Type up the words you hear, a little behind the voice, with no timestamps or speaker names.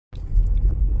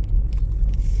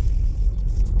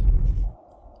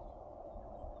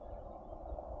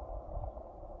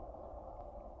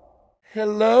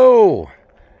Hello.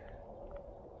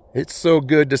 It's so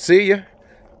good to see you.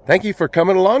 Thank you for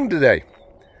coming along today.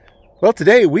 Well,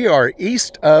 today we are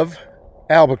east of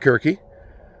Albuquerque,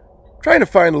 trying to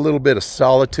find a little bit of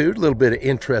solitude, a little bit of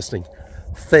interesting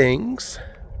things.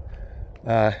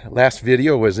 Last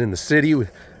video was in the city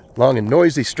with long and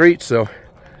noisy streets, so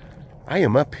I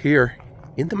am up here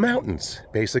in the mountains,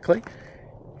 basically.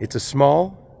 It's a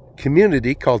small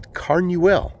community called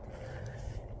Carnuel.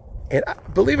 And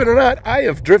believe it or not, I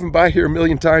have driven by here a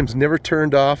million times, never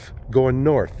turned off going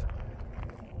north.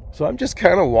 So I'm just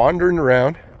kind of wandering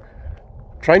around,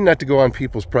 trying not to go on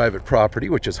people's private property,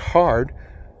 which is hard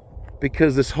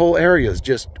because this whole area is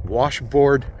just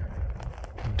washboard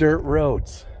dirt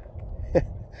roads.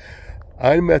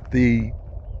 I'm at the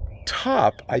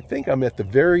top, I think I'm at the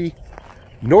very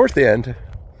north end,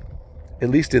 at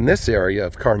least in this area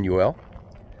of Carnuel.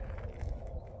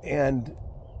 And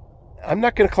I'm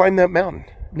not going to climb that mountain.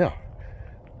 No.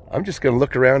 I'm just going to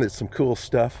look around at some cool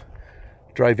stuff,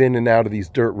 drive in and out of these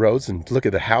dirt roads and look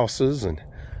at the houses and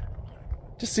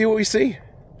just see what we see.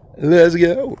 Let's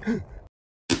go.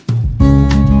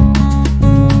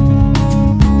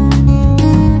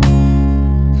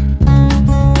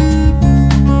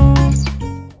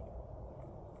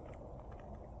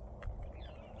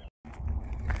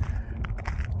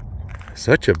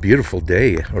 Such a beautiful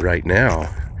day right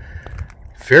now.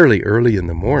 Fairly early in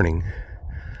the morning.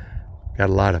 Got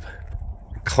a lot of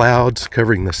clouds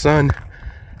covering the sun.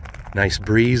 Nice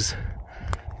breeze.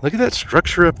 Look at that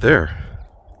structure up there.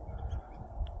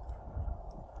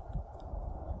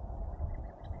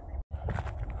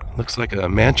 Looks like a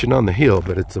mansion on the hill,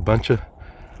 but it's a bunch of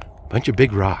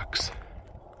big rocks.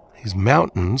 These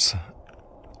mountains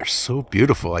are so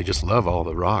beautiful. I just love all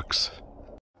the rocks.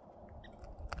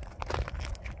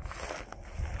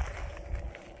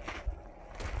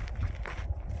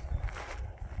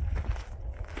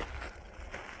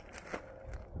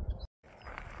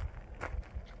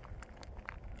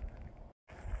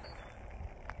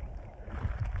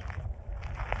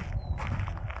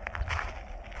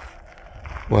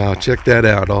 Wow, check that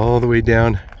out, all the way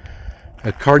down.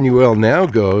 Carnuel now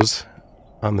goes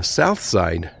on the south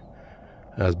side.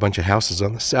 There's a bunch of houses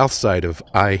on the south side of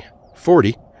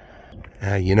I-40.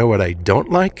 You know what I don't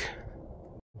like?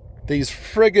 These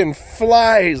friggin'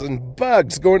 flies and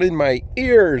bugs going in my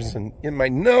ears and in my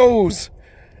nose.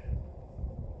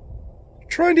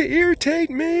 Trying to irritate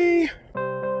me.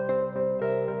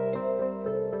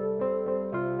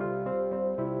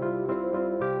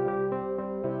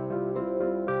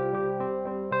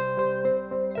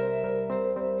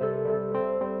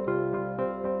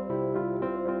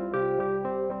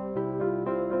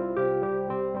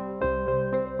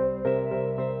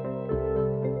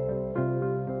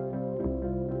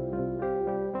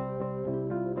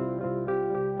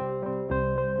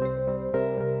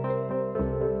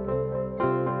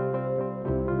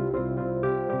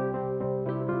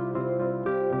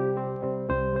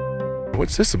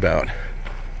 What's this about?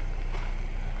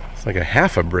 It's like a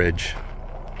half a bridge.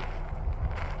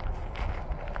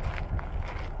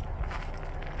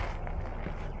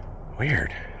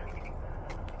 Weird.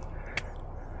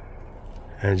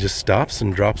 And it just stops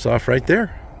and drops off right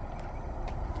there.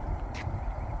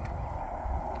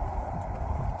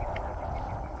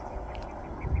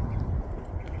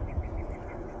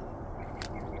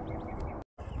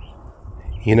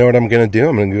 You know what I'm going to do?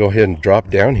 I'm going to go ahead and drop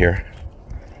down here.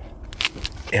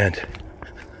 And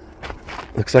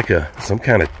looks like some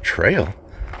kind of trail.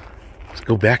 Let's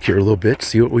go back here a little bit,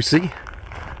 see what we see.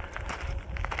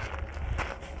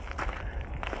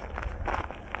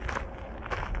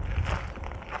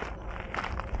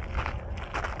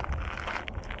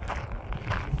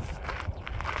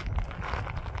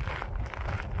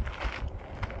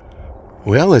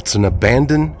 Well, it's an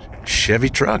abandoned Chevy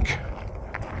truck.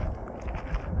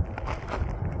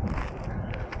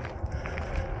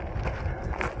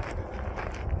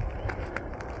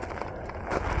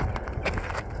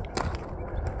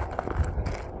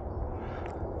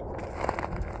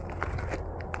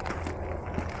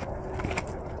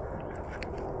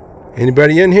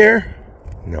 Anybody in here?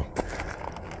 No.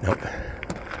 Nope.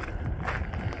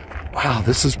 Wow,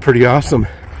 this is pretty awesome.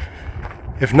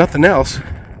 If nothing else,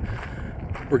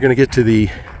 we're going to get to the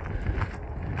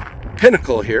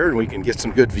pinnacle here and we can get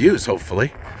some good views,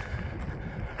 hopefully.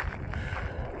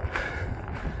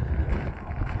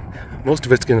 Most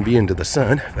of it's going to be into the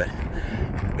sun, but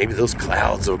maybe those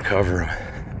clouds will cover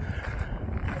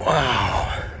them.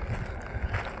 Wow.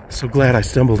 So glad I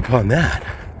stumbled upon that.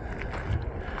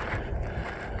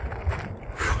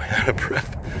 Out of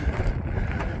breath.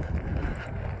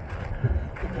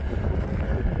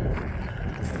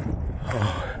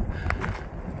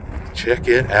 Check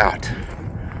it out.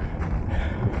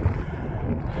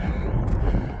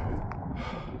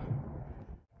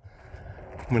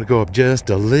 I'm going to go up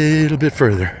just a little bit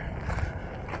further.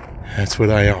 That's what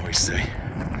I always say.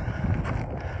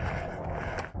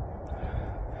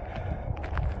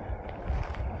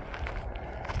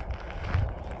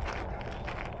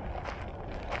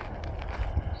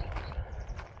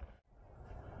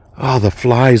 Oh, the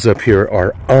flies up here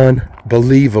are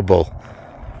unbelievable.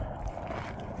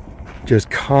 Just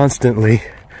constantly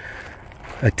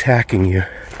attacking you.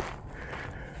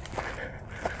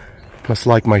 Must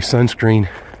like my sunscreen.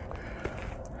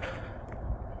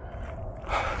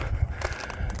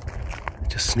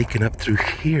 Just sneaking up through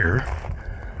here.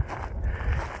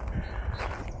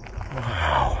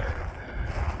 Wow.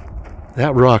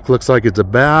 That rock looks like it's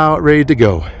about ready to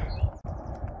go.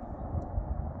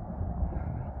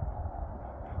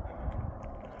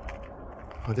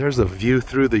 Well, there's a view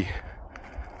through the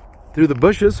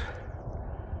bushes.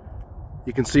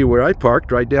 You can see where I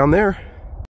parked right down there.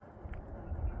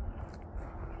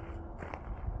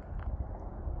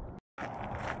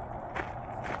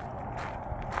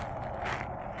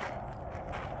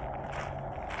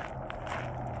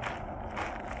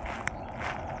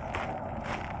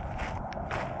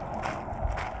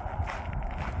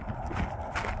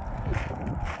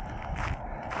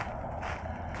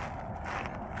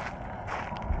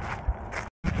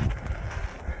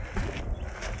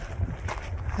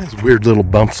 There's weird little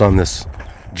bumps on this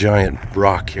giant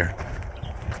rock here.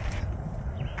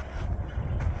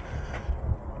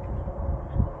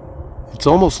 It's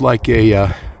almost like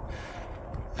a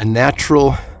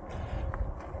natural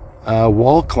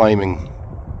wall climbing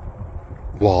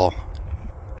wall.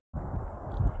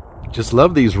 Just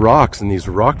love these rocks and these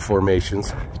rock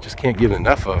formations. Just can't get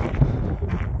enough of them.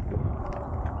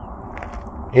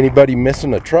 Anybody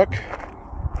missing a truck?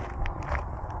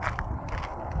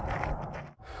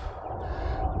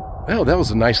 Well, that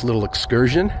was a nice little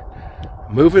excursion.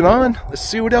 Moving on, let's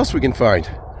see what else we can find.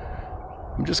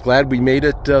 I'm just glad we made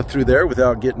it through there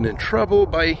without getting in trouble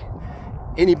by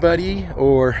anybody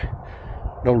or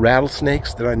no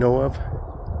rattlesnakes that I know of.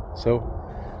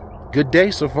 So, good day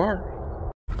so far.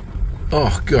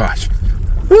 Oh gosh.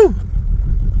 Woo!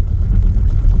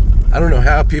 I don't know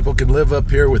how people can live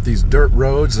up here with these dirt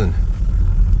roads and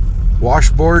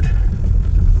washboard.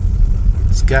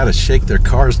 It's got to shake their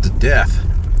cars to death.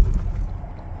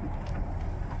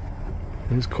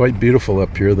 It's quite beautiful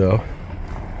up here, though.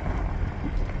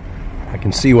 I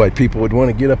can see why people would want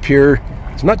to get up here.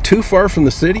 It's not too far from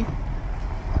the city,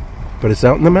 but it's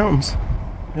out in the mountains.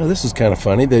 You know, this is kind of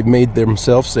funny. They've made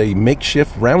themselves a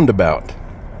makeshift roundabout.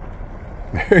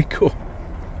 Very cool.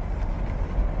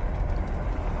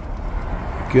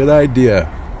 Good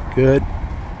idea. Good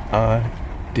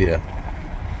idea.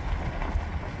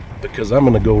 Because I'm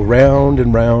going to go round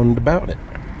and round about it.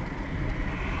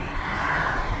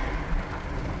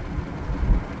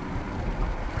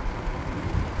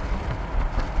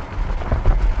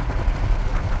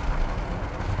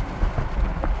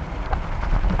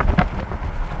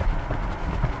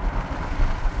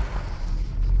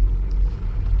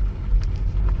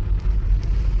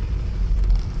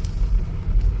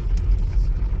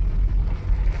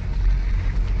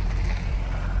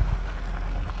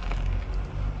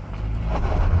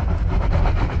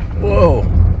 Whoa.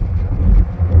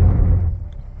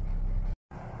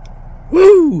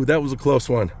 Woo! That was a close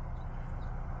one.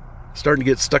 Starting to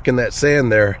get stuck in that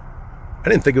sand there. I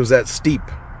didn't think it was that steep.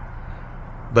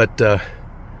 But,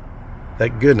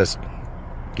 thank goodness,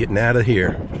 getting out of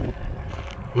here.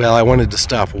 Well, I wanted to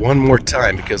stop one more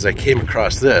time because I came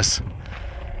across this.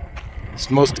 It's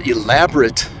the most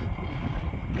elaborate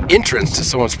entrance to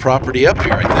someone's property up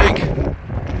here, I think.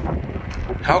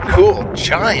 How cool.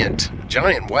 Giant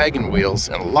wagon wheels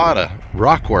and a lot of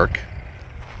rock work.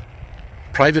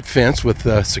 Private fence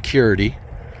with security.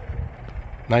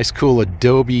 Nice cool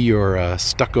adobe or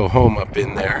stucco home up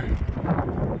in there.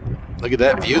 Look at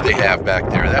that view they have back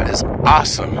there. That is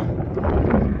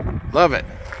awesome. Love it.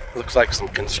 Looks like some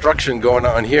construction going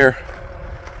on here.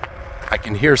 I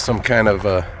can hear some kind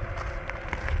of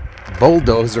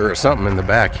bulldozer or something in the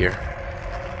back here.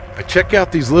 But check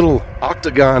out these little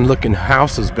octagon looking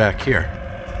houses back here.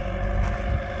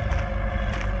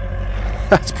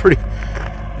 That's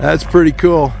pretty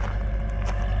cool.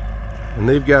 And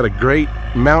they've got a great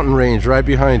mountain range right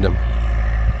behind them.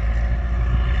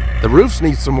 The roofs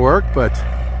need some work, but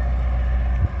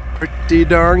pretty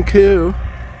darn cool.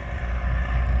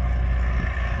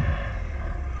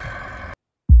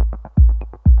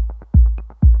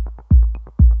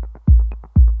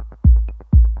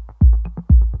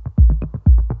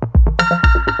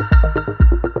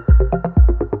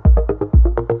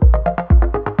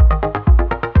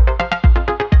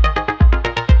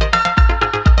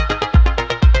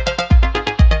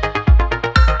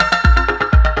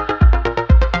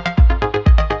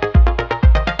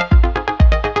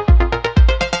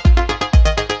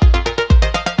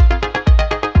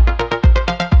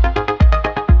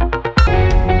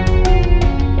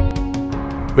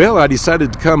 Well, I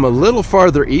decided to come a little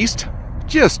farther east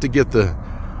just to get the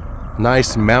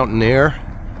nice mountain air,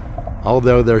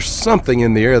 although there's something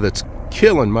in the air that's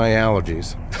killing my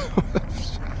allergies.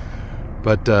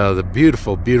 But the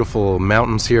beautiful, beautiful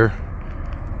mountains here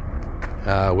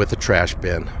with a trash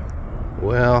bin.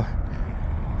 Well,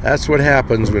 that's what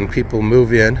happens when people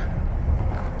move in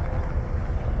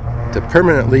to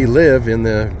permanently live in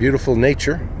the beautiful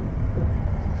nature.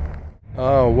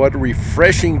 Oh, what a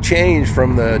refreshing change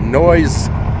from the noise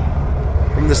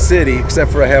from the city,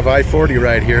 except for I have I-40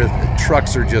 right here. The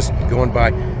trucks are just going by.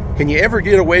 Can you ever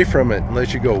get away from it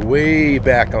unless you go way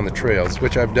back on the trails,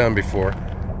 which I've done before?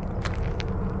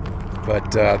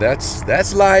 But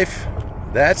that's life.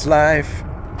 That's life.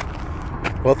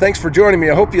 Well, thanks for joining me.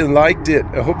 I hope you liked it.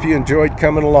 I hope you enjoyed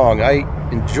coming along. I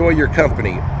enjoy your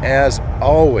company, as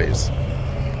always.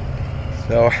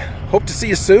 So, hope to see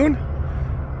you soon.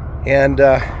 And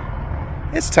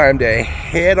it's time to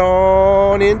head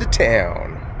on into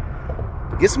town.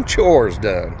 Get some chores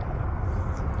done.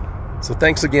 So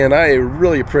thanks again. I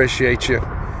really appreciate you.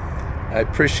 I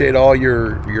appreciate all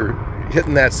your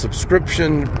hitting that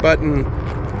subscription button,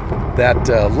 that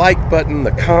like button,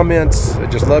 the comments. I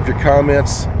just love your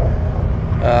comments.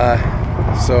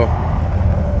 So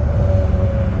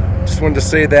just wanted to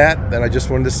say that. Then I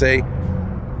just wanted to say,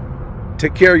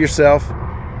 take care of yourself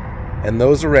and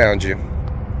those around you.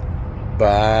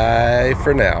 Bye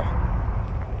for now.